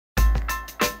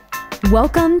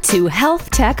Welcome to Health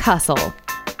Tech Hustle.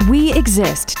 We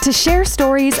exist to share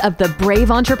stories of the brave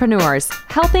entrepreneurs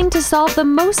helping to solve the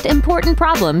most important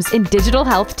problems in digital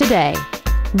health today.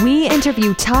 We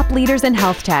interview top leaders in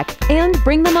health tech and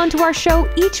bring them onto our show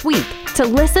each week to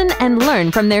listen and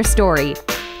learn from their story.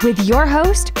 With your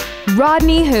host,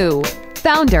 Rodney Hu,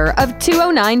 founder of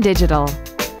 209 Digital.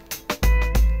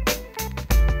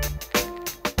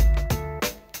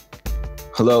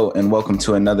 Hello, and welcome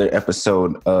to another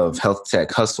episode of Health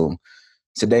Tech Hustle.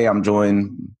 Today, I'm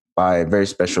joined by a very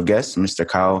special guest, Mr.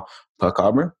 Kyle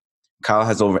Puckhaber. Kyle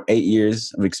has over 8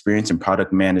 years of experience in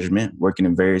product management, working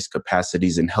in various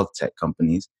capacities in health tech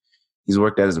companies. He's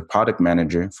worked as a product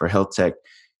manager for health tech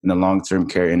in the long-term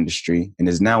care industry and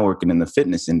is now working in the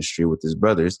fitness industry with his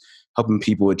brothers, helping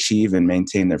people achieve and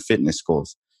maintain their fitness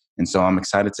goals. And so I'm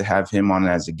excited to have him on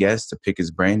as a guest to pick his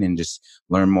brain and just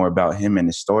learn more about him and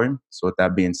his story. So with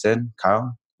that being said,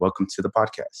 Kyle, welcome to the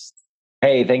podcast.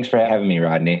 Hey, thanks for having me,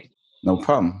 Rodney. No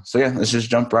problem. So let's just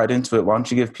jump right into it. Why don't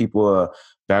you give people a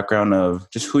background of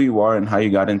just who you are and how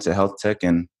you got into health tech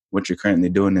and what you're currently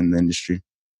doing in the industry?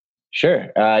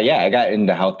 Sure. I got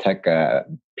into health tech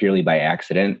purely by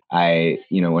accident.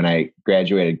 When I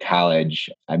graduated college,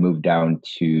 I moved down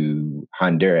to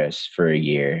Honduras for a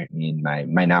year. Me and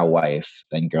my now wife,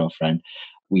 then girlfriend,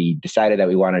 we decided that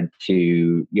we wanted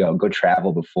to, go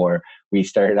travel before we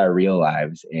started our real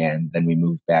lives. And then we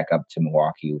moved back up to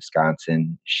Milwaukee,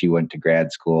 Wisconsin. She went to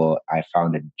grad school. I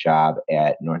found a job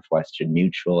at Northwestern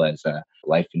Mutual as a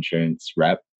life insurance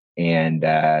rep. And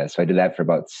so I did that for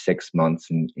about 6 months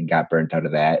and got burnt out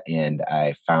of that. And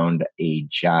I found a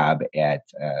job at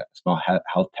a small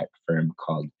health tech firm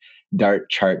called Dart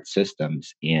Chart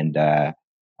Systems. And I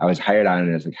was hired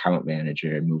on as account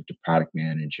manager, moved to product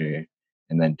manager,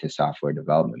 and then to software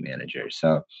development manager.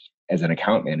 So as an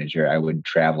account manager, I would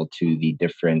travel to the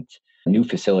different new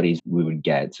facilities we would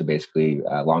get. So basically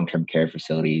long-term care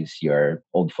facilities, your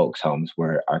old folks' homes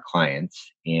were our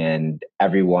clients, and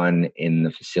everyone in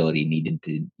the facility needed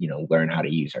to, learn how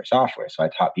to use our software. So I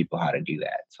taught people how to do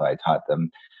that. So I taught them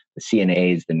the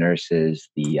CNAs, the nurses,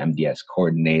 the MDS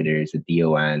coordinators, the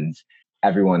DONs,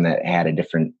 everyone that had a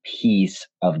different piece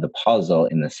of the puzzle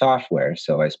in the software.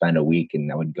 So I spent a week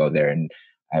and I would go there and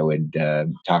I would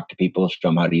talk to people, show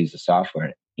them how to use the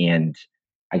software. And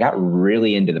I got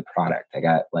really into the product. I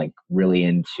got really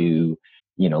into,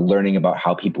 learning about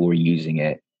how people were using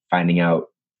it, finding out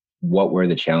what were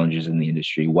the challenges in the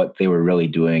industry, what they were really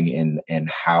doing,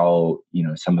 and how,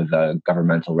 some of the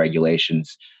governmental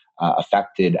regulations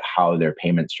affected how their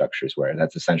payment structures were.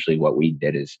 That's essentially what we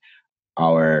did. Is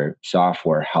our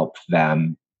software helped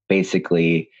them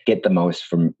basically get the most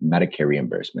from Medicare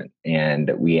reimbursement.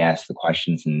 And we asked the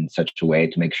questions in such a way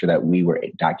to make sure that we were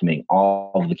documenting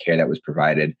all of the care that was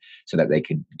provided so that they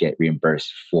could get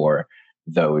reimbursed for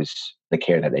the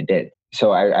care that they did.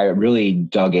 So I really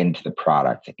dug into the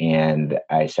product and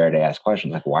I started to ask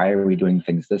questions like, why are we doing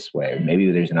things this way?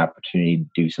 Maybe there's an opportunity to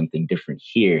do something different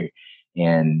here.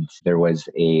 And there was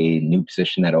a new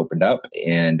position that opened up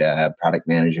and a product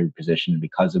manager position.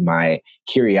 Because of my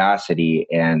curiosity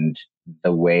and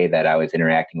the way that I was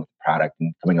interacting with the product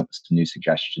and coming up with some new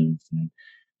suggestions and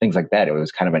things like that, it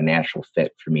was kind of a natural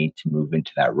fit for me to move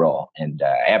into that role. And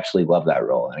I absolutely love that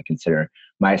role. And I consider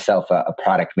myself a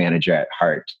product manager at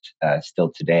heart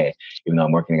still today, even though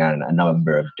I'm working on a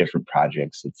number of different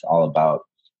projects. It's all about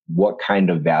what kind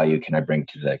of value can I bring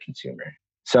to the consumer.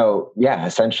 So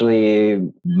essentially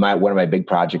one of my big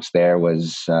projects there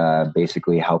was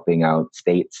basically helping out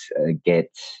states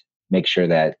make sure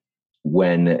that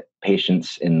when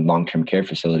patients in long-term care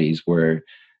facilities were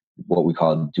what we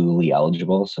call dually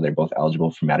eligible, so they're both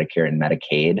eligible for Medicare and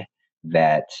Medicaid,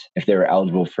 that if they were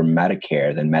eligible for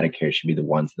Medicare, then Medicare should be the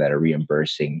ones that are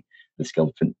reimbursing the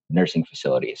skilled nursing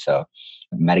facilities. So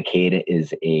Medicaid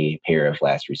is a payer of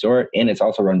last resort, and it's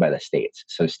also run by the states.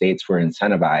 So states were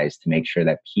incentivized to make sure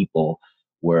that people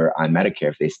were on Medicare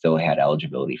if they still had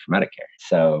eligibility for Medicare.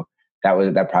 So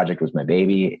that project was my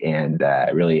baby, and I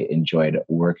really enjoyed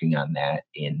working on that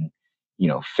in,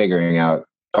 figuring out,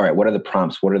 all right, what are the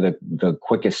prompts? What are the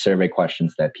quickest survey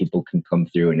questions that people can come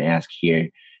through and ask here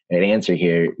and answer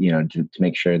here, to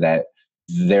make sure that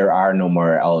there are no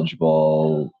more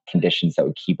eligible conditions that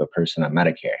would keep a person on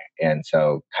Medicare. And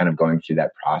so kind of going through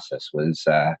that process was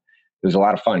it was a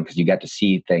lot of fun because you got to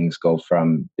see things go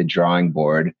from the drawing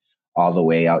board all the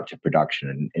way out to production.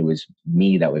 And it was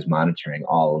me that was monitoring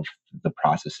all of the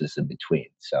processes in between.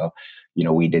 So,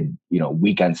 we did,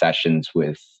 weekend sessions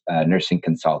with nursing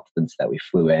consultants that we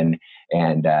flew in,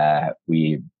 and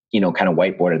we, kind of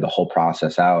whiteboarded the whole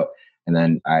process out. And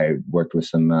then I worked with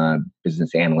some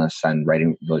business analysts on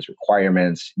writing those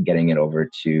requirements, getting it over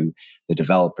to the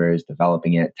developers,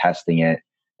 developing it, testing it,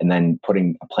 and then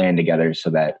putting a plan together so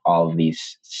that all of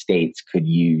these states could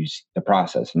use the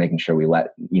process, making sure we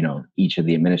let, each of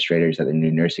the administrators at the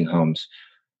new nursing homes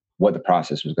what the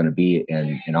process was going to be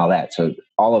and all that. So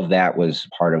all of that was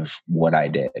part of what I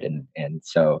did. And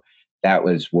so that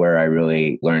was where I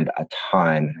really learned a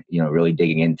ton, really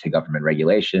digging into government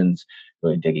regulations,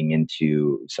 really digging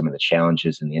into some of the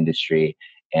challenges in the industry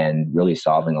and really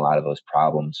solving a lot of those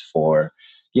problems for,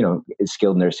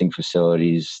 skilled nursing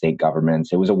facilities, state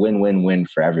governments. It was a win-win-win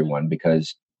for everyone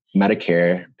because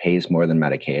Medicare pays more than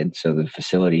Medicaid. So the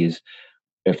facilities,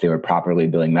 if they were properly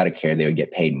billing Medicare, they would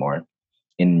get paid more.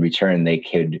 In return, they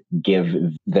could give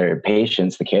their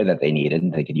patients the care that they needed,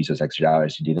 and they could use those extra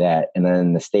dollars to do that. And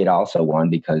then the state also won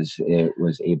because it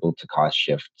was able to cost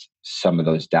shift some of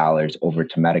those dollars over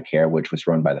to Medicare, which was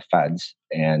run by the feds.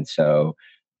 And so,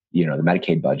 the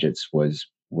Medicaid budgets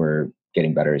were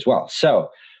getting better as well. So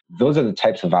those are the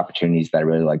types of opportunities that I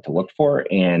really like to look for.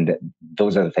 And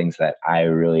those are the things that I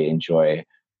really enjoy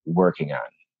working on.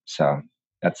 So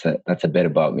that's a bit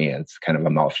about me. It's kind of a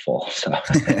mouthful. So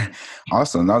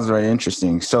Awesome. That was very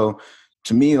interesting. So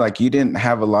to me, like you didn't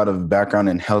have a lot of background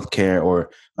in healthcare or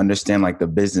understand like the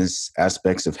business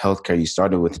aspects of healthcare. You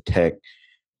started with tech,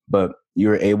 but you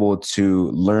were able to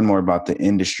learn more about the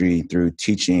industry through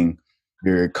teaching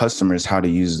your customers how to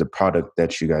use the product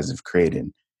that you guys have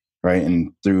created, right?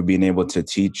 And through being able to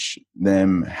teach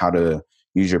them how to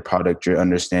use your product, you're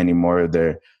understanding more of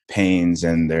their pains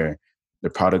and their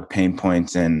product pain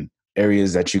points and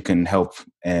areas that you can help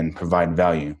and provide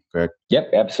value, correct? Yep,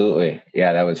 absolutely.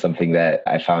 Yeah, that was something that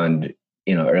I found,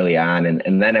 early on.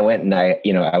 And then I went and I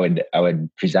would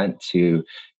present to,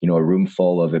 a room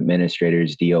full of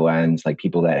administrators, DONs, like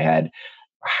people that had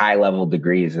high level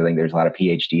degrees. I think there's a lot of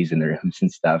PhDs in the rooms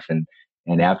and stuff.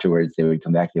 And afterwards they would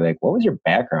come back and be like, what was your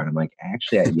background? I'm like,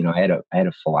 actually, I had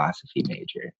a philosophy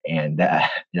major. And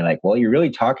they're like, well, you're really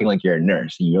talking like you're a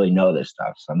nurse and you really know this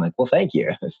stuff. So I'm like, well, thank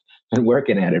you. I've been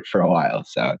working at it for a while.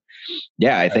 So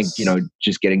yeah, I think,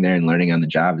 just getting there and learning on the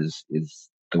job is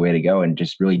the way to go, and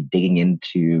just really digging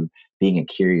into being a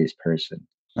curious person.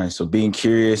 Nice. So being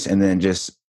curious and then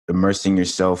just immersing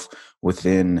yourself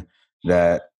within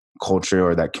that culture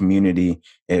or that community,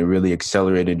 it really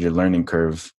accelerated your learning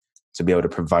curve to be able to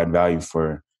provide value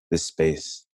for this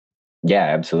space. Yeah,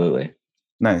 absolutely.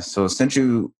 Nice. So since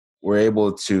you were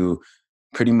able to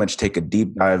pretty much take a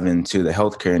deep dive into the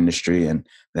healthcare industry and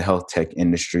the health tech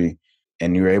industry,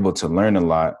 and you were able to learn a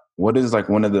lot, what is like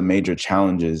one of the major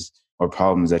challenges or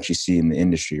problems that you see in the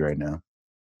industry right now?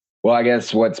 Well, I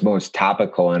guess what's most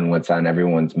topical and what's on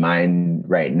everyone's mind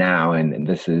right now, and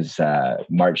this is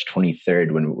March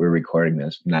 23rd when we're recording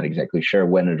this. I'm not exactly sure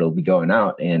when it'll be going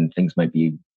out, and things might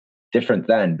be different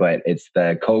then, but it's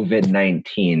the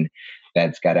COVID-19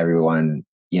 that's got everyone,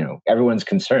 everyone's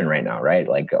concerned right now, right?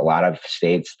 Like a lot of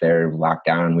states, they're locked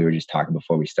down. We were just talking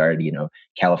before we started,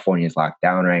 California's locked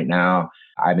down right now.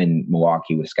 I'm in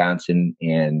Milwaukee, Wisconsin,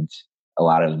 and a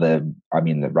lot of the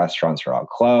restaurants are all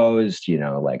closed,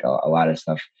 like a lot of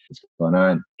stuff is going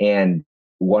on. And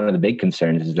one of the big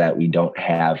concerns is that we don't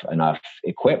have enough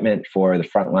equipment for the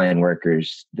frontline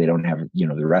workers. They don't have,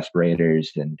 the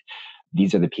respirators, and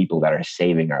these are the people that are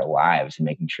saving our lives and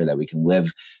making sure that we can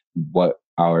live what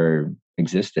our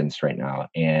existence right now.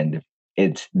 And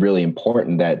it's really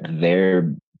important that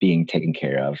they're being taken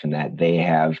care of and that they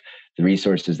have the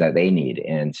resources that they need.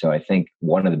 And so I think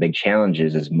one of the big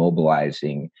challenges is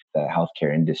mobilizing the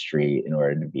healthcare industry in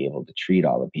order to be able to treat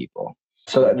all the people.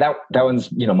 So that one's,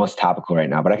 most topical right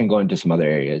now, but I can go into some other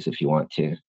areas if you want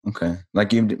to. Okay.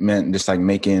 Like you meant just like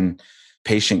making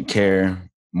patient care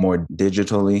more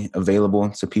digitally available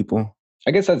to people?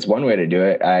 I guess that's one way to do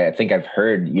it. I think I've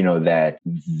heard, that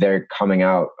they're coming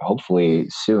out hopefully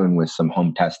soon with some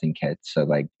home testing kits. So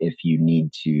like if you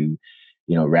need to,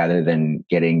 rather than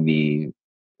getting the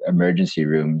emergency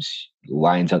rooms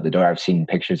lines out the door, I've seen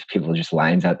pictures of people just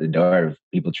lines out the door of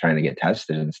people trying to get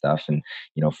tested and stuff. And,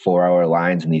 4-hour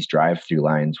lines and these drive-through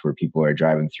lines where people are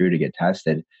driving through to get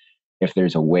tested. If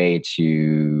there's a way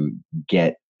to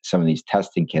get some of these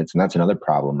testing kits, and that's another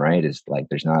problem, right? Is like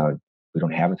we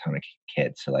don't have a ton of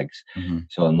kits. So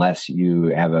so unless you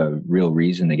have a real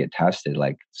reason to get tested,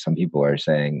 like some people are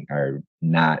saying are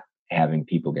not having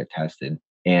people get tested.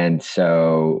 And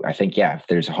so I think, if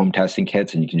there's home testing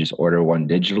kits and you can just order one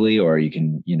digitally, or you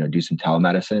can, do some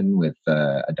telemedicine with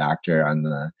a doctor on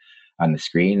the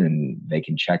screen, and they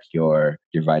can check your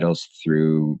vitals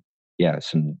through,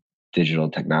 some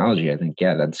digital technology. I think,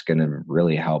 that's going to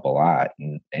really help a lot.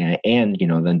 And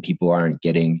then people aren't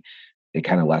getting it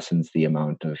kind of lessens the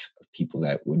amount of people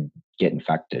that would get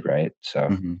infected, right? So,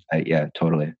 Hmm. yeah,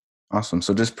 totally. Awesome.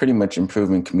 So just pretty much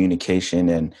improving communication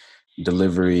and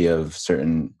delivery of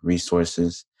certain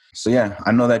resources. So yeah,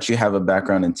 I know that you have a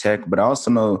background in tech, but I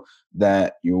also know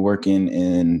that you're working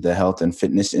in the health and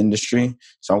fitness industry.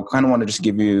 So I kind of want to just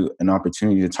give you an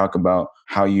opportunity to talk about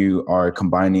how you are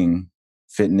combining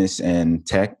fitness and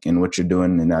tech and what you're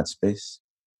doing in that space.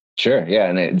 Sure. Yeah.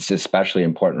 And it's especially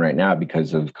important right now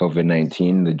because of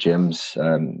COVID-19. The gyms,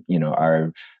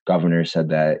 our governor said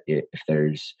that if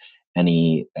there's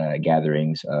any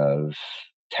gatherings of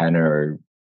 10 or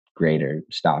greater,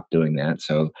 stop doing that.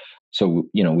 So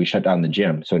we shut down the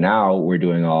gym. So now we're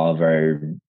doing all of our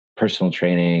personal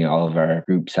training, all of our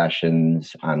group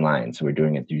sessions online. So we're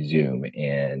doing it through Zoom,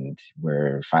 and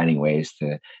we're finding ways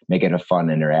to make it a fun,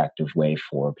 interactive way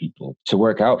for people to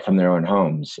work out from their own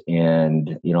homes.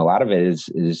 And a lot of it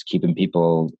is keeping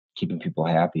people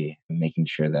happy and making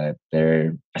sure that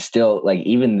they're still, like,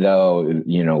 even though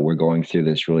we're going through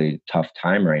this really tough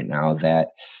time right now, that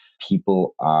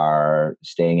people are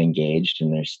staying engaged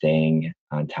and they're staying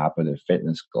on top of their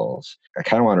fitness goals. I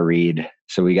kind of want to read.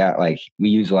 So we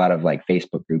use a lot of like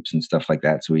Facebook groups and stuff like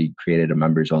that. So we created a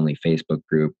members only Facebook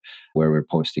group where we're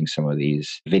posting some of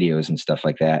these videos and stuff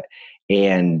like that.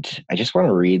 And I just want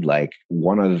to read like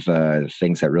one of the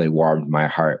things that really warmed my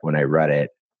heart when I read it,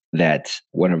 that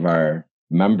one of our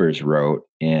members wrote,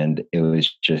 and it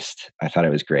was just, I thought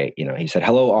it was great. He said,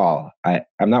 "Hello all.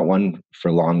 I'm not one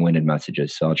for long-winded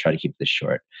messages, so I'll try to keep this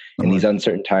short. No In these worries.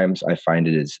 uncertain times, I find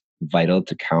it is vital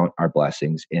to count our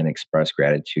blessings and express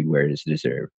gratitude where it is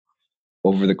deserved.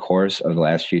 Over the course of the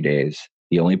last few days,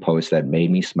 the only posts that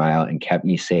made me smile and kept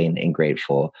me sane and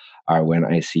grateful are when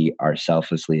I see our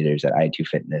selfless leaders at I2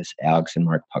 Fitness, Alex and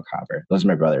Mark Puckhaber. Those are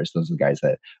my brothers. Those are the guys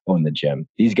that own the gym.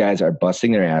 These guys are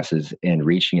busting their asses and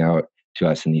reaching out to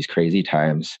us in these crazy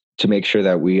times to make sure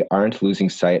that we aren't losing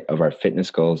sight of our fitness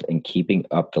goals and keeping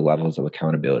up the levels of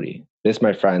accountability. This,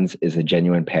 my friends, is a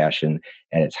genuine passion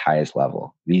at its highest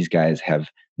level. These guys have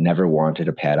never wanted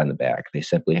a pat on the back. They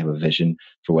simply have a vision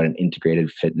for what an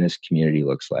integrated fitness community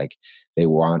looks like. They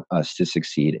want us to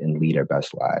succeed and lead our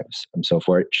best lives. I'm so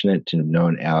fortunate to have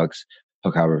known Alex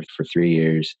Puckhaber for 3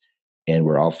 years, and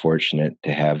we're all fortunate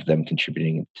to have them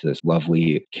contributing to this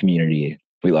lovely community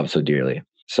we love so dearly.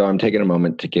 So I'm taking a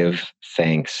moment to give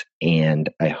thanks, and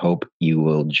I hope you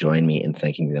will join me in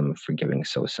thanking them for giving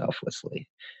so selflessly.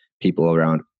 People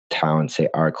around town say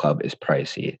our club is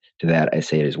pricey. To that, I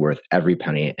say it is worth every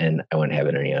penny, and I wouldn't have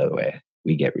it any other way.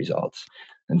 We get results.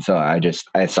 And so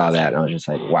I saw that and I was just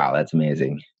like, wow, that's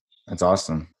amazing. That's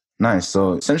awesome. Nice.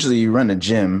 So essentially you run a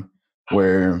gym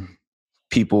where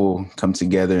people come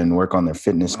together and work on their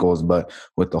fitness goals, but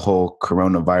with the whole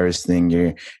coronavirus thing,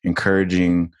 you're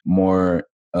encouraging more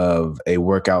of a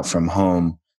workout from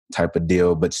home type of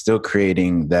deal, but still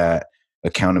creating that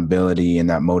accountability and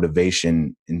that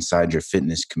motivation inside your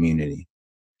fitness community.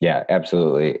 Yeah,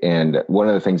 absolutely. And one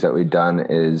of the things that we've done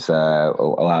is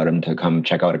allowed them to come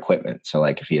check out equipment. So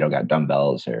like if you don't got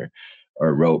dumbbells or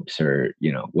ropes or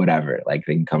whatever, like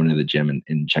they can come into the gym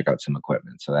and check out some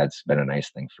equipment. So that's been a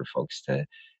nice thing for folks to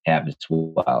have as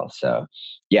well. So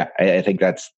yeah, I think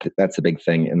that's a big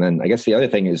thing. And then I guess the other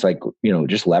thing is like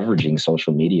just leveraging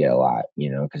social media a lot.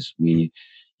 Because we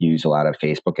use a lot of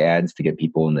Facebook ads to get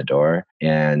people in the door,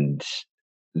 and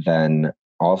then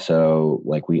also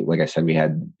like I said, we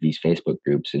had these Facebook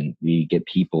groups, and we get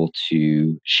people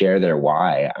to share their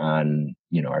why on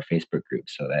our Facebook group,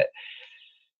 so that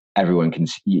everyone can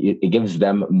see it. It gives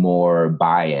them more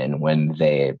buy-in when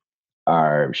they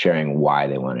are sharing why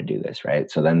they want to do this,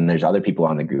 right? So then there's other people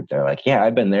on the group that are like, yeah,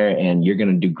 I've been there and you're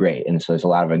going to do great. And so there's a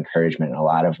lot of encouragement and a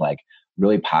lot of like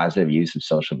really positive use of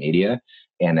social media.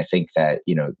 And I think that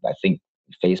I think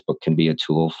Facebook can be a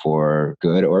tool for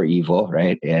good or evil,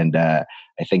 right? And I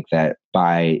think that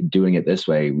by doing it this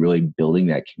way, really building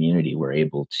that community, we're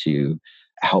able to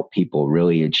help people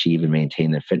really achieve and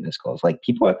maintain their fitness goals. Like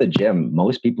people at the gym,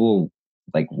 most people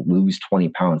like lose 20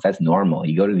 pounds. That's normal.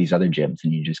 You go to these other gyms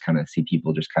and you just kind of see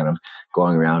people just kind of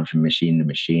going around from machine to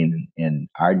machine. And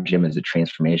our gym is a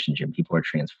transformation gym. People are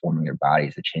transforming their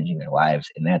bodies, they're changing their lives,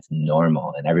 and that's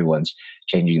normal. And everyone's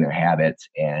changing their habits,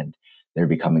 and they're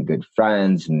becoming good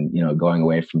friends, and going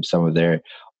away from some of their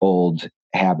old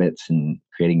habits and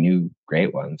creating new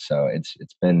great ones. So it's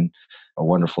been a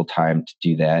wonderful time to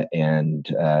do that, and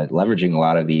leveraging a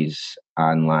lot of these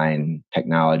online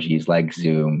technologies like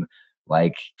Zoom,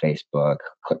 like Facebook.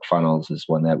 ClickFunnels is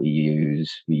one that we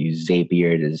use. We use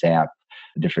Zapier to zap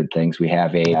different things. We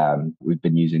have we've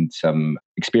been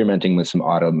experimenting with some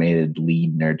automated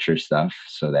lead nurture stuff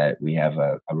so that we have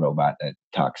a robot that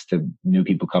talks to new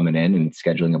people coming in and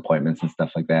scheduling appointments and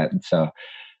stuff like that. And so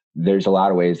there's a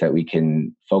lot of ways that we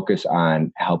can focus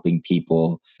on helping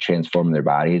people transform their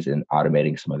bodies and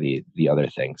automating some of the other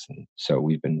things. And so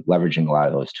we've been leveraging a lot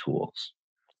of those tools.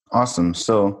 Awesome.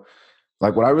 So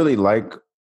like what I really like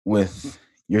with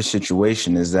your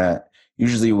situation is that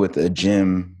usually with a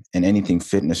gym and anything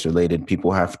fitness related,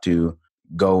 people have to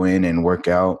go in and work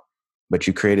out, but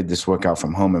you created this workout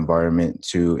from home environment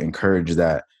to encourage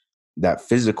that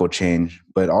physical change,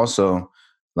 but also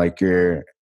like you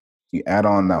add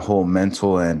on that whole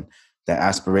mental and that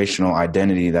aspirational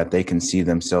identity that they can see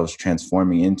themselves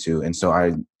transforming into. And so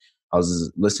I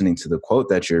was listening to the quote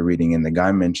that you're reading, and the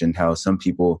guy mentioned how some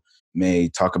people may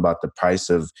talk about the price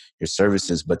of your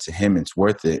services, but to him, it's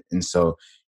worth it. And so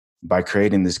by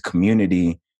creating this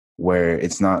community where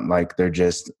it's not like they're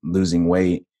just losing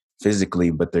weight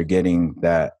physically, but they're getting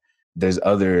that there's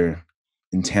other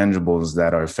intangibles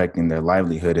that are affecting their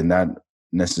livelihood, and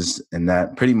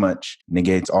that pretty much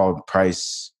negates all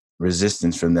price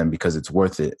resistance from them because it's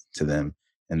worth it to them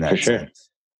in that For sure. sense.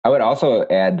 I would also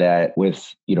add that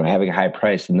with, having a high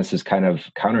price, and this is kind of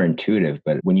counterintuitive,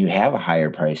 but when you have a higher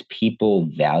price, people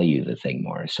value the thing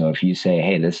more. So if you say,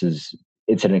 hey,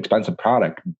 it's an expensive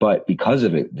product, but because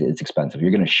of it, it's expensive.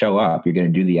 You're going to show up, you're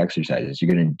going to do the exercises,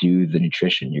 you're going to do the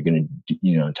nutrition, you're going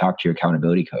to, talk to your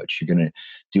accountability coach, you're going to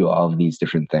do all of these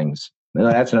different things. And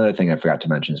that's another thing I forgot to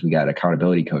mention is we got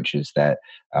accountability coaches that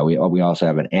we also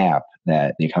have an app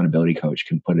that the accountability coach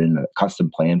can put in a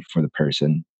custom plan for the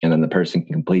person. And then the person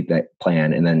can complete that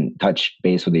plan and then touch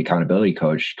base with the accountability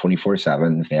coach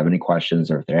 24/7. If they have any questions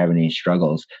or if they're having any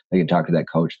struggles, they can talk to that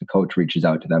coach. The coach reaches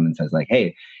out to them and says like,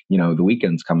 hey, the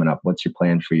weekend's coming up. What's your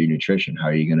plan for your nutrition? How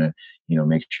are you going to,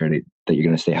 make sure that you're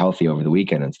going to stay healthy over the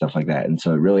weekend and stuff like that. And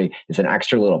so it really is an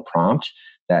extra little prompt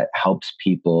that helps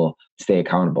people stay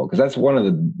accountable. Because that's one of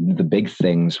the big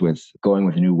things with going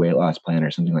with a new weight loss plan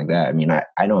or something like that. I mean,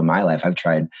 I know in my life, I've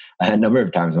tried a number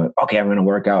of times, I'm like, okay, I'm going to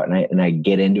work out. And I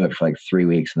get into it for like 3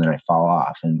 weeks and then I fall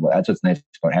off. And that's what's nice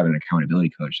about having an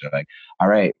accountability coach. They're like, all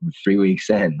right, 3 weeks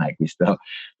in, like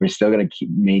we're still going to keep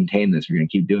maintain this. We're going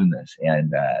to keep doing this.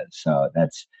 And so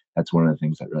that's one of the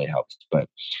things that really helps. But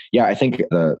yeah, I think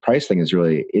the price thing is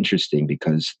really interesting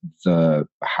because the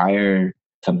higher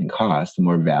something costs, the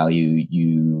more value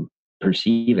you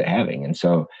perceive it having. And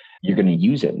so you're going to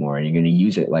use it more and you're going to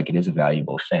use it like it is a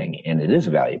valuable thing. And it is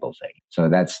a valuable thing. So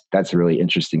that's a really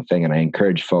interesting thing. And I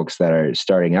encourage folks that are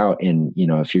starting out in,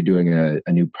 if you're doing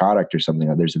a new product or something,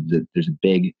 there's a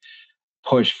big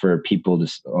push for people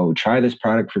to, try this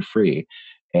product for free.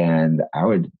 And I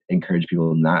would encourage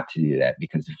people not to do that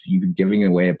because if you're giving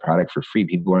away a product for free,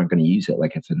 people aren't going to use it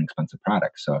like it's an expensive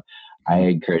product. So I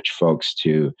encourage folks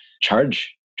to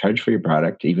charge for your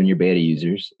product, even your beta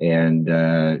users, and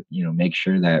make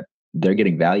sure that they're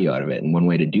getting value out of it. And one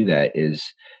way to do that is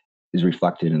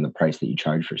reflected in the price that you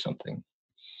charge for something.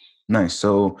 Nice.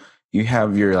 So you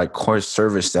have your like core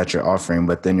service that you're offering,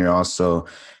 but then you're also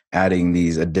adding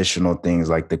these additional things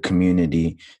like the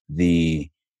community, the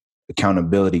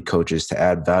accountability coaches to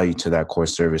add value to that core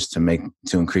service to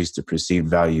increase the perceived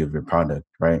value of your product,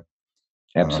 right?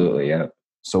 Absolutely. Yeah.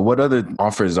 So what other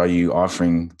offers are you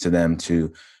offering to them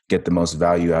to get the most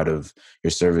value out of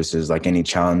your services? Like any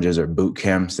challenges or boot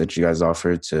camps that you guys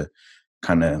offer to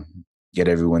kind of get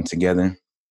everyone together?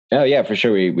 Oh yeah, for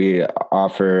sure. We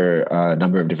offer a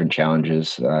number of different challenges.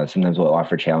 Sometimes we'll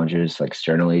offer challenges like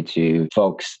externally to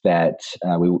folks that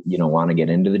we want to get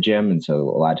into the gym, and so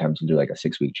a lot of times we'll do like a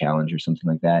 6-week challenge or something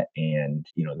like that, and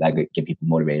that could get people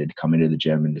motivated to come into the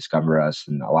gym and discover us.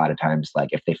 And a lot of times, like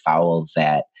if they follow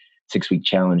that 6-week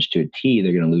challenge to a T,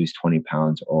 they're going to lose 20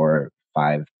 pounds or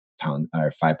 5%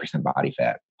 body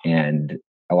fat. And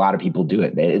a lot of people do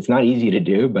it. It's not easy to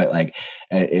do, but like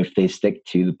if they stick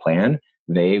to the plan,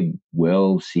 they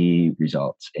will see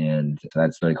results. And so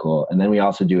that's very cool. And then we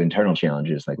also do internal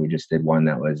challenges. Like we just did one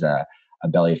that was a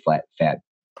belly fat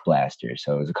blaster.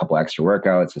 So it was a couple extra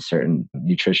workouts, a certain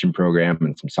nutrition program,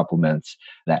 and some supplements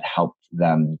that helped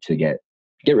them to get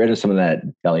rid of some of that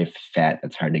belly fat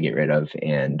that's hard to get rid of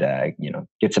and,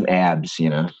 get some abs,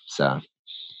 so.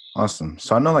 Awesome.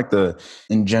 So I know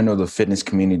in general, the fitness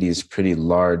community is pretty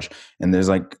large and there's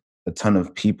like a ton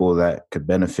of people that could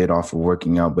benefit off of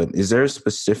working out, but is there a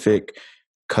specific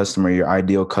customer, your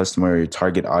ideal customer, your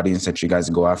target audience that you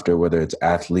guys go after, whether it's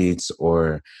athletes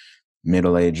or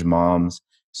middle-aged moms?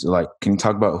 So can you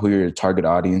talk about who your target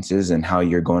audience is and how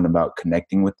you're going about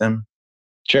connecting with them?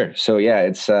 Sure. So yeah,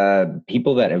 it's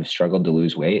people that have struggled to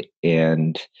lose weight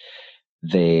and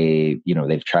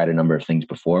they've tried a number of things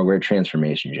before. We're a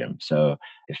transformation gym. So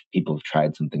if people have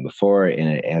tried something before and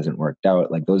it hasn't worked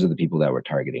out, like those are the people that we're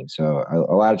targeting. So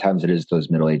a lot of times it is those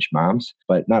middle-aged moms,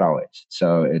 but not always.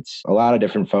 So it's a lot of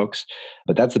different folks,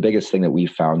 but that's the biggest thing that we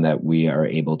found that we are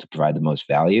able to provide the most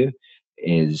value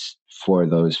is for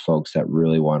those folks that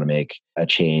really want to make a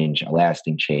change, a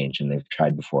lasting change, and they've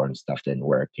tried before and stuff didn't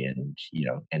work. And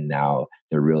now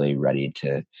they're really ready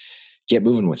to get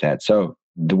moving with that. So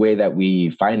the way that we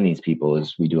find these people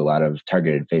is we do a lot of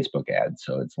targeted Facebook ads.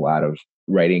 So it's a lot of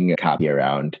writing copy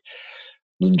around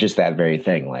just that very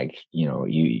thing. Like,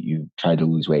 you tried to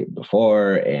lose weight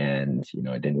before and,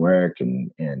 it didn't work and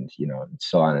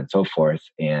so on and so forth.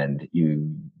 And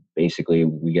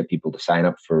we get people to sign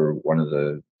up for one of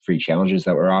the free challenges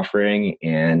that we're offering.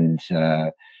 And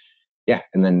and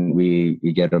then we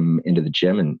get them into the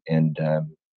gym and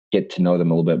get to know them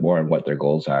a little bit more and what their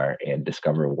goals are and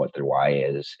discover what their why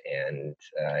is and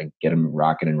get them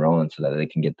rocking and rolling so that they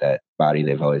can get that body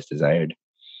they've always desired.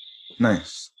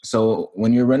 Nice. So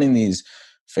when you're running these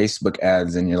Facebook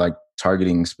ads and you're like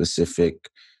targeting specific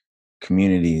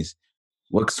communities,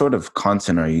 what sort of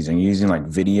content are you using? Are you using like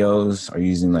videos? Are you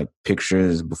using like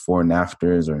pictures before and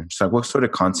afters? Or just like what sort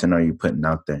of content are you putting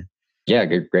out there? Yeah,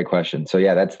 great question. So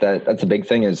yeah, that's a big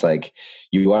thing is like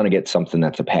you want to get something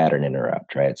that's a pattern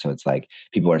interrupt, right? So it's like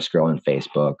people are scrolling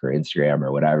Facebook or Instagram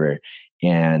or whatever,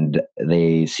 and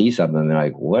they see something and they're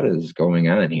like, what is going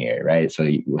on here, right? So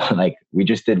like we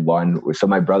just did one. So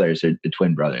my brothers are the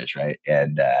twin brothers, right?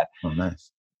 And Oh,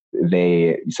 nice.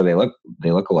 they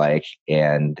look alike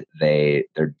and they're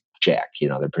jacked,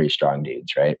 they're pretty strong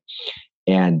dudes, right?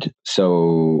 And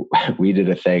so we did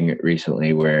a thing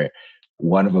recently where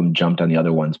one of them jumped on the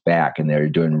other one's back and they're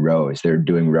doing rows. They're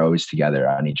doing rows together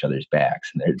on each other's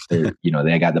backs. And they're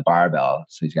they got the barbell.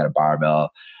 So he's got a barbell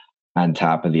on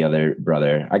top of the other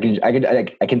brother. I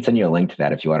can send you a link to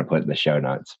that if you want to put it in the show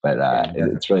notes. But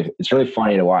it's really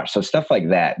funny to watch. So stuff like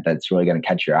that's really going to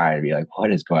catch your eye and be like,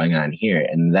 what is going on here?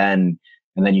 And then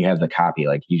you have the copy,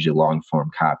 like usually long form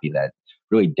copy that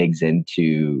really digs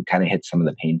into, kind of hits some of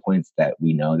the pain points that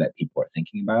we know that people are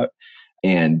thinking about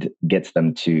and gets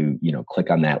them to, click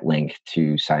on that link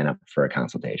to sign up for a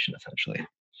consultation essentially.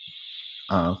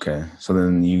 Okay. So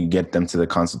then you get them to the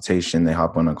consultation, they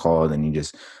hop on a call, then you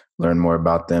just learn more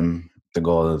about them, the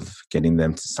goal of getting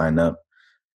them to sign up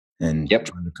and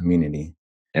join the community.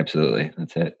 Absolutely.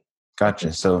 That's it.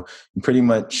 Gotcha. So you pretty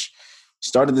much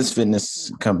started this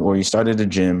fitness company or you started a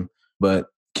gym, but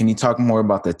can you talk more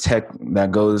about the tech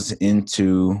that goes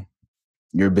into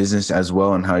your business as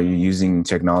well and how you're using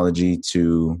technology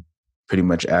to pretty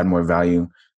much add more value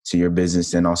to your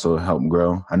business and also help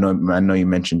grow? I know you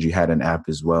mentioned you had an app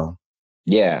as well.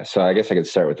 Yeah. So I guess I could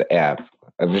start with the app.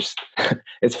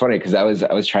 It's funny because I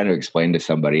was trying to explain to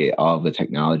somebody all of the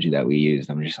technology that we use.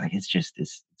 I'm just like,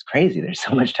 it's crazy. There's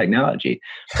so much technology,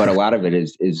 but a lot of it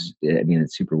is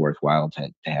it's super worthwhile to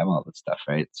have all this stuff,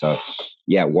 right? So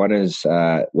yeah, one is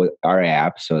with our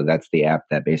app. So that's the app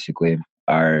that basically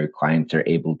our clients are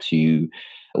able to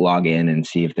log in and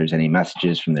see if there's any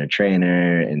messages from their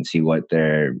trainer and see what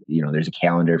there's a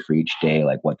calendar for each day,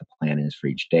 like what the plan is for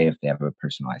each day, if they have a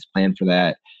personalized plan for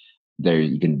that. There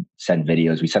you can send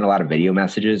videos. We send a lot of video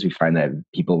messages. We find that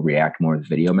people react more with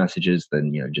video messages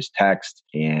than just text.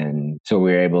 And so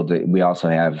we also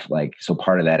have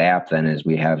part of that app then is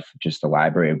we have just a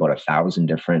library of about 1,000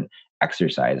 different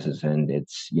exercises. And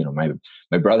it's,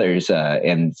 my brothers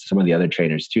and some of the other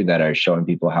trainers too that are showing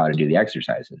people how to do the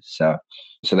exercises. So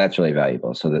that's really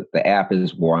valuable. So the app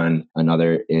is one.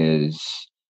 Another is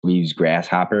we use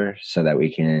Grasshopper so that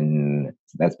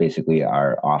that's basically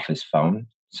our office phone.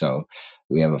 So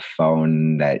we have a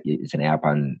phone that is an app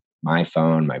on my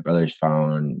phone, my brother's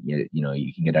phone. You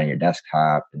can get on your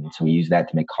desktop, and so we use that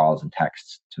to make calls and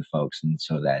texts to folks, and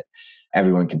so that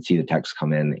everyone can see the texts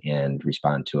come in and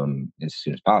respond to them as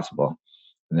soon as possible.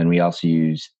 And then we also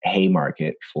use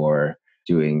Haymarket for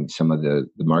doing some of the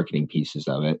marketing pieces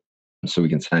of it, so we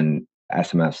can send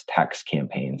SMS text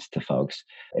campaigns to folks.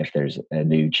 If there's a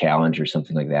new challenge or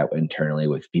something like that internally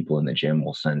with people in the gym,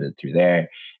 we'll send it through there,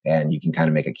 and you can kind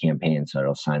of make a campaign. So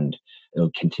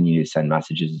it'll continue to send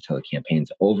messages until the campaign's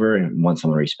over. And once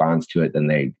someone responds to it, then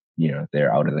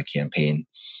they're out of the campaign.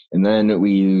 And then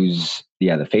we use, the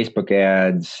Facebook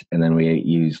ads. And then we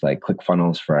use like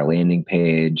ClickFunnels for our landing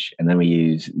page. And then we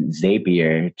use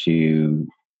Zapier to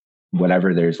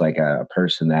whenever there's like a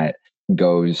person that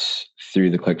goes through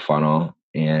the ClickFunnel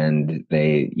and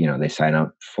they sign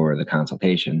up for the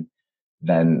consultation,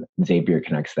 then Zapier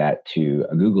connects that to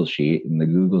a Google Sheet, and the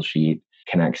Google Sheet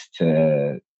connects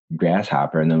to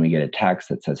Grasshopper, and then we get a text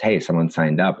that says, hey, someone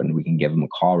signed up, and we can give them a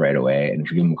call right away. And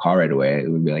if we give them a call right away,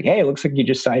 it would be like, hey, it looks like you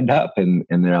just signed up. And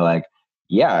they're like,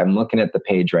 yeah, I'm looking at the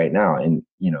page right now. And,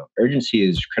 urgency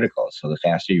is critical. So the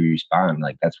faster you respond,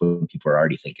 like that's when people are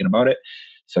already thinking about it.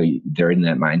 So they're in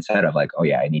that mindset of like, oh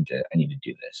yeah, I need to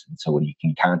do this. And so when you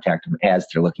can contact them as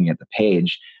they're looking at the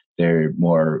page, they're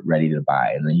more ready to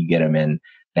buy. And then you get them in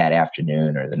that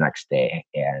afternoon or the next day,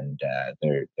 and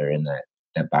they're in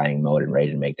that buying mode and ready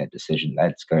to make that decision.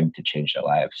 That's going to change their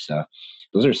lives. So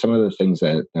those are some of the things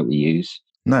that we use.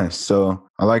 Nice. So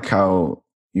I like how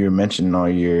you're mentioning all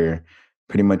your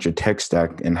pretty much your tech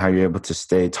stack and how you're able to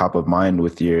stay top of mind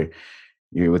with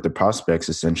with the prospects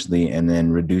essentially, and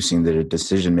then reducing the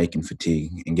decision-making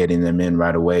fatigue and getting them in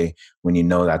right away when you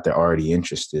know that they're already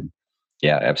interested.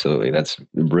 Yeah, absolutely. That's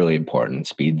really important.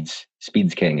 Speed's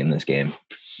king in this game.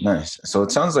 Nice. So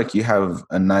it sounds like you have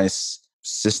a nice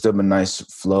system, a nice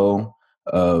flow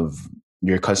of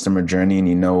your customer journey, and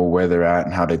you know where they're at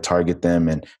and how to target them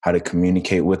and how to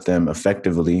communicate with them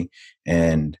effectively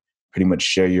and pretty much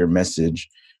share your message.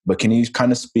 But can you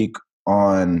kind of speak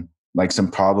on like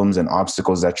some problems and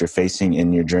obstacles that you're facing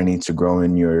in your journey to grow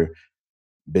in your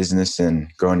business and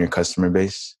growing your customer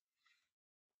base?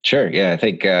 Sure. Yeah, I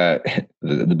think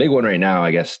the big one right now,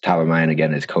 I guess, top of mind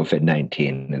again is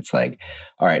COVID-19. It's like,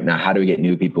 all right, now how do we get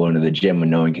new people into the gym when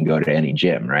no one can go to any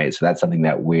gym, right? So that's something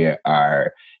that we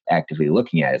are actively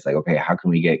looking at. It's like, okay, how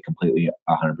can we get completely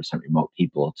 100% remote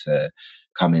people to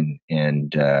come in?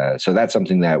 And so that's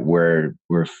something that we're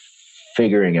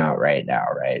figuring out right now,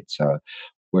 right? So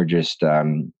we're just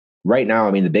right now,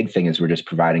 I mean, the big thing is we're just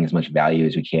providing as much value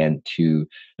as we can to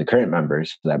the current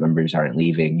members so that members aren't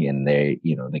leaving, and they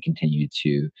continue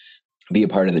to be a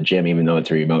part of the gym, even though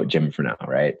it's a remote gym for now,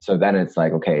 right? So then it's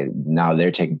like, okay, now they're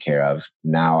taken care of.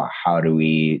 Now, how do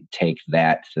we take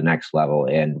that to the next level?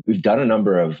 And we've done a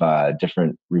number of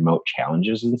different remote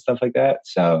challenges and stuff like that.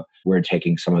 So we're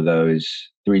taking some of the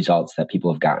results that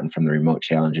people have gotten from the remote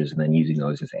challenges and then using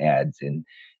those as ads and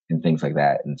things like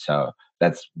that. And so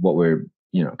that's what we're,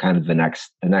 kind of the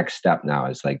next step now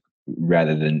is like,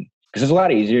 rather than, because it's a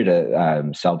lot easier to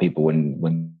sell people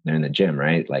when they're in the gym,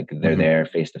 right? Like they're there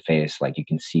face to face, like you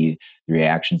can see the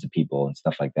reactions of people and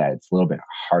stuff like that. It's a little bit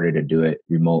harder to do it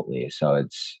remotely. So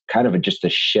it's kind of just a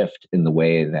shift in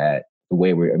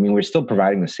we're still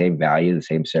providing the same value, the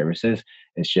same services.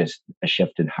 It's just a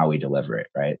shift in how we deliver it,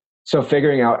 right? So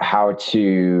figuring out how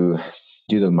to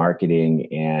do the marketing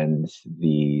and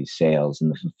the sales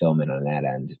and the fulfillment on that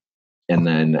end. And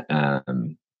then,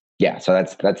 so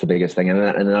that's the biggest thing. And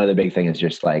another big thing is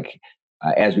just like,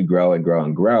 as we grow and grow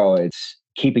and grow, it's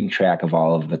keeping track of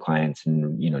all of the clients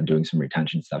and, doing some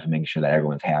retention stuff and making sure that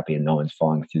everyone's happy and no one's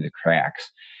falling through the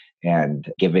cracks, and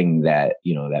giving that,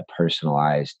 that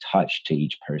personalized touch to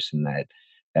each person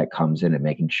that comes in, and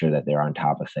making sure that they're on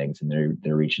top of things and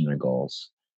they're reaching their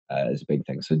goals. Is a big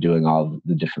thing. So doing all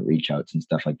the different reach outs and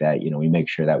stuff like that, we make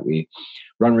sure that we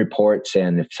run reports,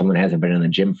 and if someone hasn't been in the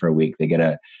gym for a week, they get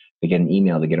an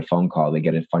email, they get a phone call, they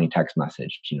get a funny text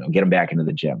message, get them back into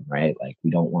the gym, right? Like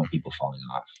we don't want people falling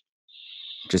off.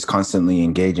 Just constantly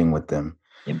engaging with them.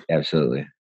 Yeah, absolutely.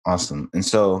 Awesome. And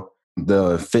so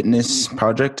the fitness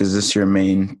project, is this your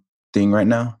main thing right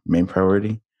now? Main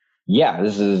priority? Yeah,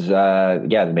 this is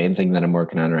the main thing that I'm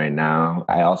working on right now.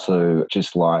 I also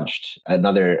just launched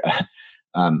another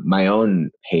my own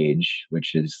page,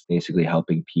 which is basically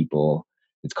helping people.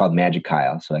 It's called Magic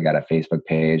Kyle. So I got a Facebook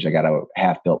page. I got a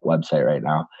half-built website right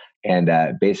now, and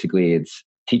basically it's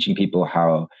teaching people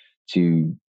how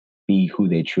to be who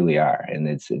they truly are. And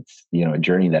it's a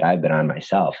journey that I've been on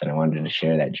myself, and I wanted to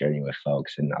share that journey with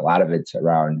folks. And a lot of it's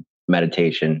around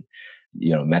meditation.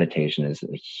 Meditation is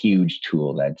a huge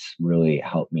tool that's really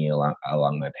helped me along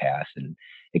my path. And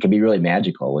it can be really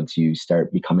magical once you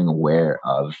start becoming aware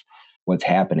of what's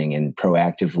happening and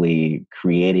proactively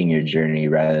creating your journey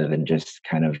rather than just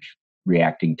kind of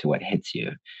reacting to what hits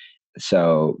you.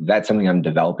 So that's something I'm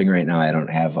developing right now. I don't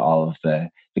have all of the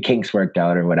kinks worked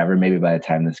out or whatever. Maybe by the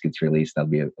time this gets released, I'll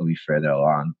be further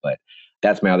along. But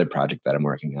that's my other project that I'm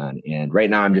working on. And right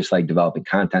now I'm just like developing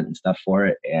content and stuff for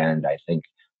it. And I think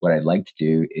what I'd like to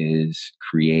do is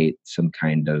create some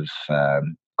kind of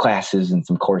classes and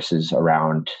some courses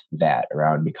around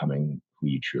becoming who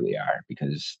you truly are,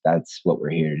 because that's what we're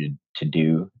here to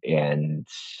do. And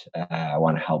I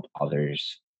want to help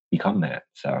others become that.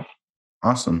 So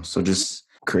awesome. So just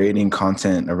creating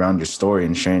content around your story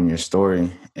and sharing your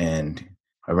story and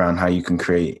around how you can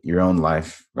create your own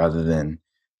life rather than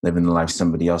living the life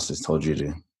somebody else has told you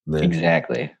to. live.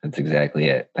 Exactly. That's exactly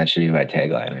it. That should be my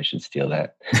tagline. I should steal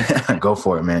that. Go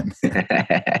for it, man.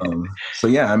 So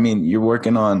yeah, I mean, you're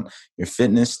working on your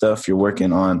fitness stuff, you're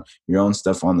working on your own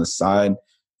stuff on the side.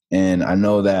 And I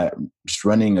know that just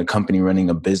running a company, running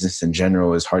a business in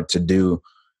general is hard to do,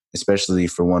 especially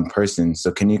for one person.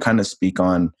 So can you kind of speak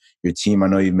on your team? I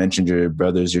know you mentioned your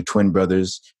brothers, your twin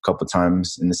brothers a couple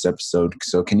times in this episode.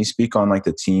 So can you speak on like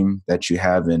the team that you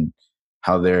have and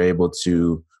how they're able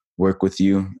to work with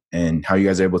you and how you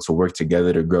guys are able to work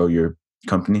together to grow your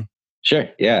company? Sure.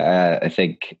 Yeah. I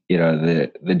think,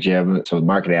 the gym, so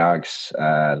Mark and Alex,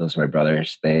 those are my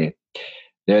brothers. They're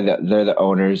the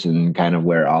owners and kind of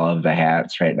wear all of the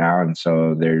hats right now. And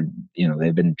so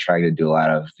they've been trying to do a lot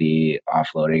of the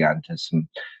offloading onto some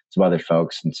other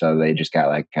folks. And so they just got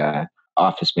like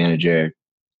office manager.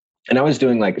 And I was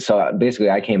doing so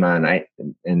basically I came on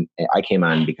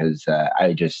because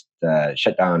I just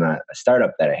shut down a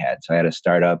startup that I had. So I had a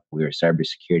startup. We were a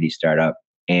cybersecurity startup,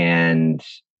 and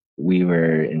we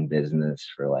were in business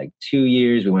for like 2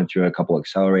 years. We went through a couple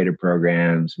accelerator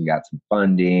programs. We got some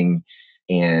funding,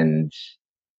 and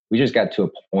we just got to a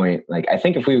point, like, I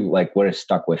think if we would have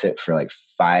stuck with it for like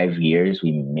 5 years,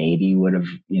 we maybe would have,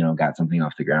 got something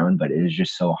off the ground, but it was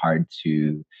just so hard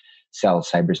to sell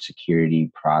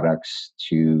cybersecurity products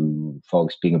to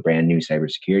folks, being a brand new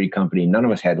cybersecurity company. None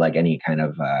of us had like any kind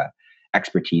of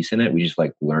expertise in it. We just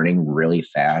like learning really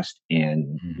fast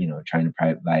and, trying to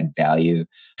provide value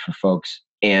for folks.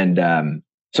 And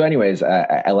so anyways,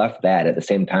 I left that. At the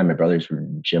same time, my brother's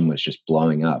gym was just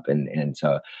blowing up. And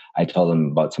so I told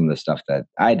them about some of the stuff that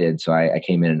I did. So I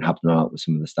came in and helped them out with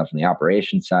some of the stuff on the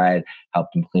operations side,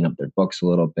 helped them clean up their books a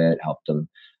little bit, helped them,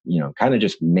 kind of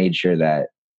just made sure that,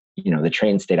 the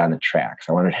train stayed on the tracks.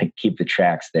 I wanted to keep the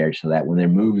tracks there so that when they're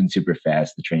moving super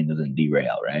fast, the train doesn't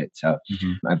derail, right? So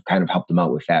I've kind of helped them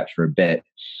out with that for a bit,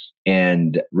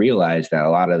 and realized that a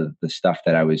lot of the stuff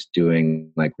that I was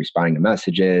doing, like responding to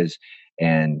messages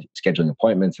and scheduling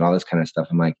appointments and all this kind of stuff,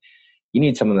 I'm like, you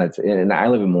need someone and I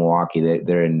live in Milwaukee.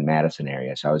 They're in the Madison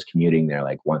area. So I was commuting there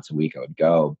like once a week I would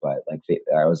go, but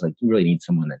I was like, you really need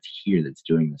someone that's here, that's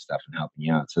doing this stuff and helping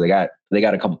you out. So they got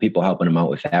a couple people helping them out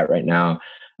with that right now.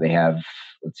 They have,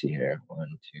 let's see here, 1,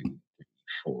 2, 3,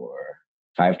 4,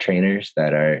 5 trainers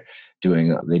that are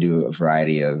they do a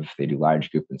variety of, they do large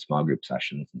group and small group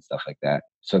sessions and stuff like that.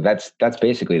 So that's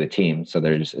basically the team. So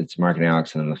it's Mark and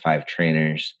Alex and then the 5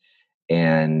 trainers.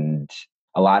 And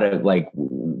a lot of like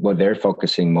what they're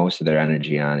focusing most of their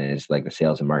energy on is like the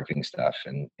sales and marketing stuff.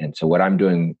 And so what I'm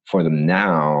doing for them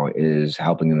now is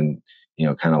helping them,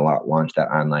 kind of launch that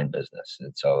online business.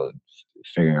 And so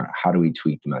figuring out how do we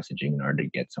tweak the messaging in order to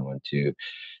get someone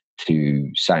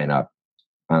to sign up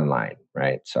online.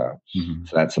 Right. So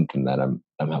that's something that I'm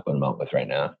helping them out with right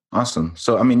now. Awesome.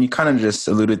 So, I mean, you kind of just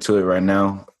alluded to it right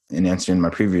now in answering my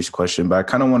previous question, but I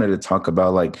kind of wanted to talk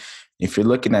about like, if you're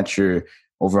looking at your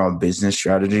overall business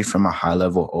strategy from a high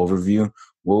level overview,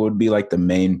 what would be like the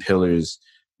main pillars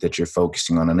that you're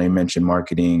focusing on? I know you mentioned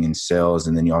marketing and sales,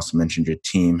 and then you also mentioned your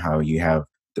team, how you have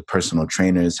the personal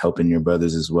trainers helping your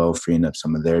brothers as well, freeing up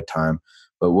some of their time.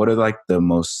 But what are like the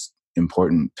most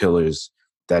important pillars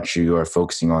that you are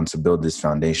focusing on to build this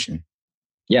foundation?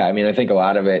 Yeah, I mean, I think a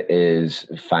lot of it is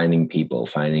finding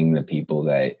the people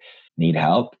that need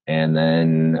help, and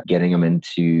then getting them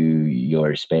into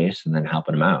your space and then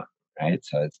helping them out. Right.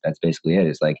 So that's basically it.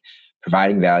 It's like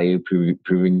providing value,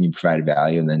 proving you provided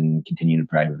value, and then continue to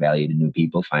provide value to new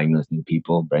people, finding those new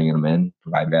people, bringing them in,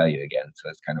 provide value again. So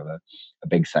it's kind of a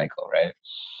big cycle, right?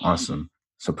 Awesome.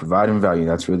 So providing value,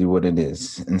 that's really what it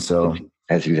is. And so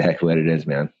that's exactly what it is,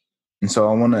 man. And so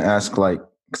I want to ask, like,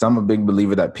 because I'm a big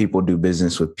believer that people do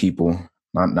business with people,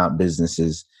 not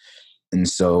businesses. And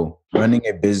so running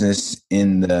a business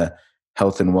in the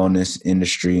health and wellness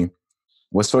industry,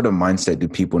 what sort of mindset do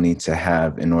people need to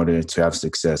have in order to have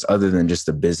success other than just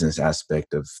the business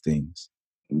aspect of things?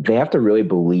 They have to really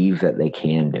believe that they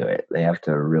can do it. They have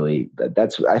to really,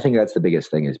 I think that's the biggest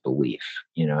thing is belief.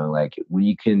 Like when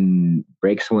you can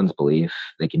break someone's belief,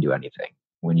 they can do anything.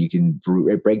 When you can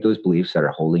break those beliefs that are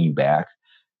holding you back,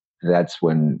 that's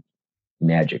when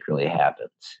magic really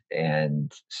happens.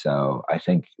 And so I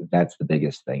think that's the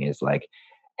biggest thing is like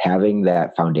having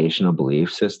that foundational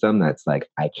belief system that's like,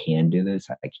 I can do this,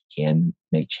 I can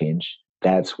make change.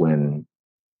 That's when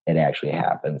it actually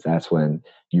happens. That's when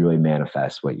you really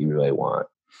manifest what you really want.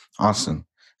 Awesome.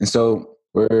 And so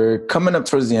we're coming up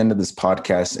towards the end of this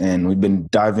podcast, and we've been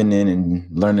diving in and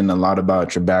learning a lot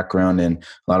about your background and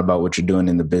a lot about what you're doing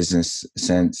in the business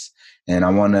sense. And I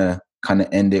want to kind of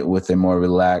end it with a more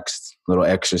relaxed little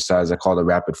exercise I call the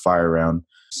rapid fire round.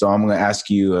 So I'm going to ask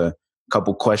you a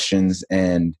couple questions,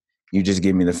 and You just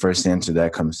give me the first answer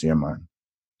that comes to your mind.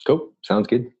 Cool. Sounds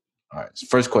good. All right.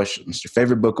 First question. What's your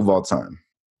favorite book of all time?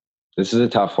 This is a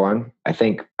tough one. I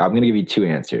think I'm going to give you two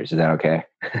answers. Is that okay?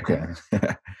 Okay.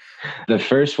 The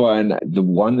first one, the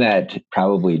one that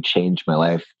probably changed my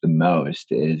life the most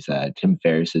is Tim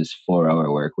Ferriss's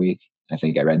 4-Hour Work Week. I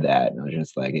think I read that and I was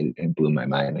just like, it blew my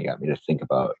mind. It got me to think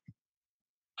about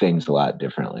things a lot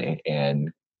differently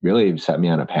and really set me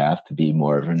on a path to be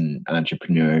more of an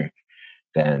entrepreneur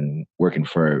than working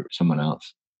for someone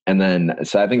else. And then,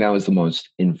 so I think that was the most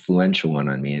influential one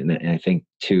on me. And I think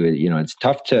too, it's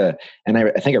tough to, and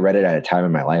I think I read it at a time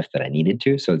in my life that I needed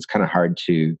to. So it's kind of hard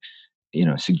to,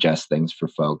 suggest things for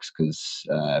folks because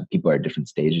people are at different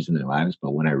stages in their lives.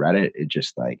 But when I read it,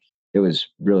 it was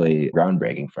really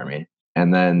groundbreaking for me.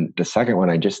 And then the second one,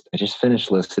 I just finished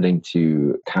listening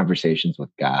to Conversations with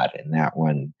God, and that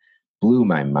one blew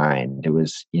my mind. It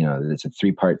was, it's a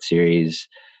 3-part series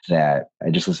that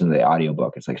I just listened to the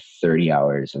audiobook. It's like 30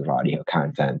 hours of audio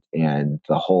content, and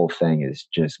the whole thing is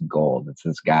just gold. It's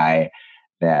this guy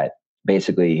that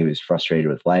basically he was frustrated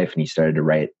with life and he started to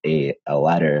write a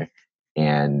letter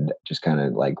and just kind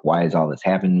of like, why is all this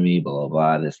happening to me? Blah, blah,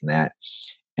 blah, this and that.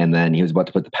 And then he was about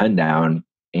to put the pen down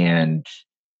and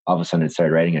all of a sudden it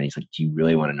started writing and he's like, do you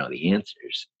really want to know the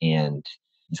answers? And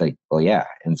he's like, well, yeah.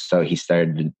 And so he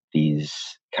started these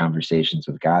conversations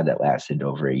with God that lasted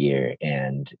over a year.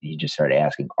 And he just started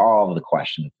asking all of the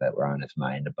questions that were on his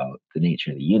mind about the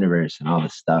nature of the universe and all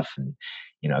this stuff. And,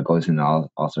 it goes into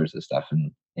all sorts of stuff.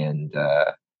 And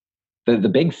the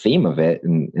big theme of it,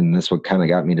 and this what kind of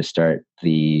got me to start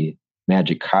the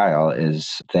Magic Kyle,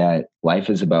 is that life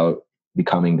is about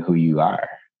becoming who you are.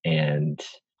 And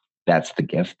that's the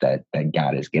gift that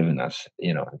God has given us,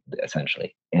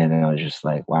 essentially. And I was just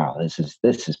like, wow, this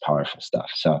is powerful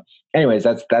stuff. So anyways,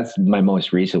 that's my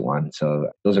most recent one. So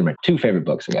those are my 2 favorite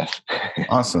books, I guess.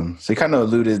 Awesome. So you kind of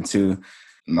alluded to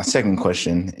my second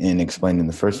question in explaining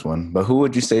the first one, but who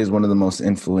would you say is one of the most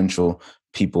influential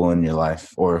people in your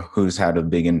life, or who's had a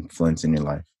big influence in your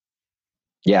life?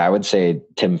 Yeah, I would say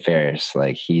Tim Ferriss.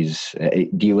 Like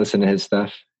do you listen to his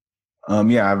stuff?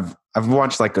 Yeah, I've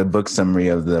watched like a book summary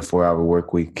of the 4-Hour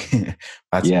Work Week.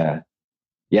 Yeah,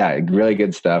 really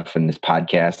good stuff. And his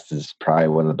podcast is probably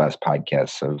one of the best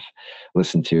podcasts I've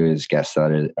listened to. His guests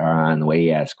that are on, the way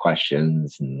he asks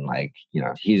questions, and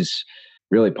he's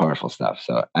really powerful stuff.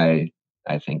 So I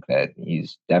think that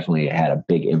he's definitely had a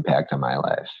big impact on my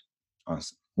life.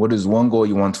 Awesome. What is one goal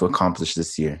you want to accomplish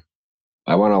this year?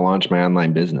 I want to launch my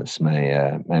online business,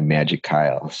 my Magic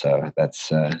Kyle. So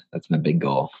that's my big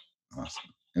goal.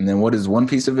 Awesome. And then what is one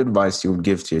piece of advice you would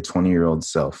give to your 20-year-old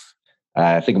self?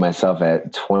 I think of myself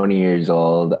at 20 years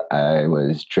old. I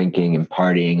was drinking and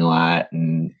partying a lot.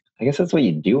 And I guess that's what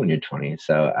you do when you're 20.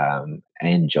 So I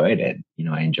enjoyed it.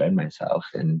 I enjoyed myself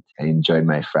and I enjoyed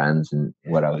my friends and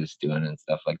what I was doing and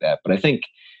stuff like that. But I think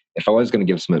if I was going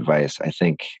to give some advice, I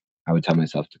think I would tell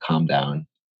myself to calm down,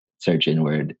 search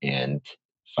inward, and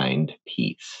find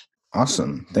peace.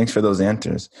 Awesome. Thanks for those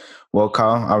answers. Well,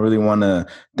 Kyle, I really want to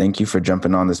thank you for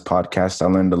jumping on this podcast. I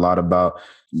learned a lot about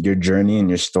your journey and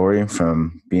your story,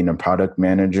 from being a product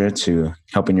manager to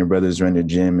helping your brothers run a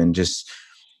gym, and just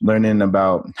learning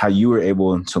about how you were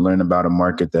able to learn about a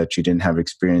market that you didn't have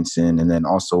experience in, and then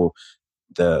also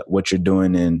what you're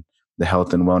doing in the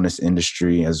health and wellness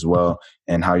industry as well,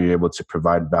 and how you're able to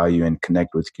provide value and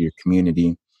connect with your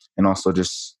community, and also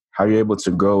just how you're able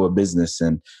to grow a business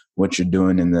and what you're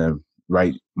doing in the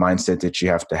right mindset that you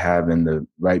have to have and the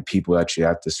right people that you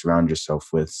have to surround yourself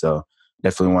with. So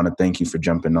definitely want to thank you for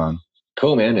jumping on.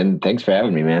 Cool, man. And thanks for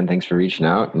having me, man. Thanks for reaching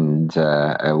out. And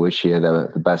I wish you the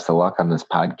best of luck on this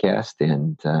podcast.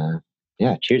 And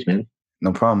cheers, man.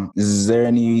 No problem. Is there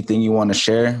anything you want to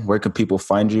share? Where could people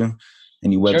find you?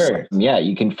 Any website? Sure. Yeah,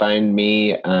 you can find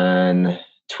me on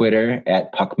Twitter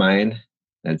at Puckmine.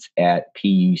 That's at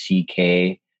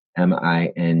PUCKMINE.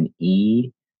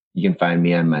 You can find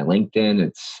me on my LinkedIn.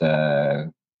 It's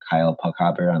Kyle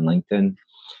Puckhaber on LinkedIn.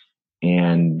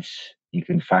 And you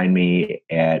can find me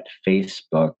at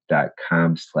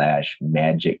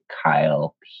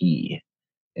facebook.com/MagicKyleP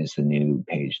is the new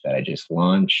page that I just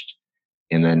launched.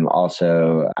 And then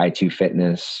also I2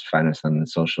 Fitness. Find us on the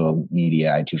social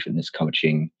media, I2 Fitness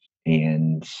Coaching.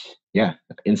 And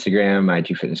Instagram,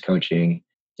 I2 Fitness Coaching.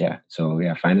 Yeah. So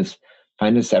find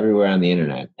us everywhere on the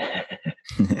internet.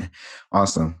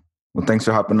 Awesome. Well, thanks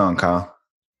for hopping on, Kyle.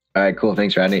 All right, cool.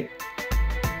 Thanks, Rodney.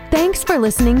 Thanks for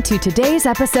listening to today's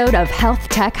episode of Health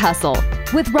Tech Hustle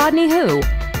with Rodney Hu,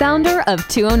 founder of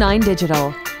 209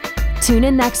 Digital. Tune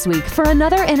in next week for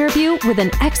another interview with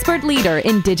an expert leader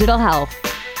in digital health.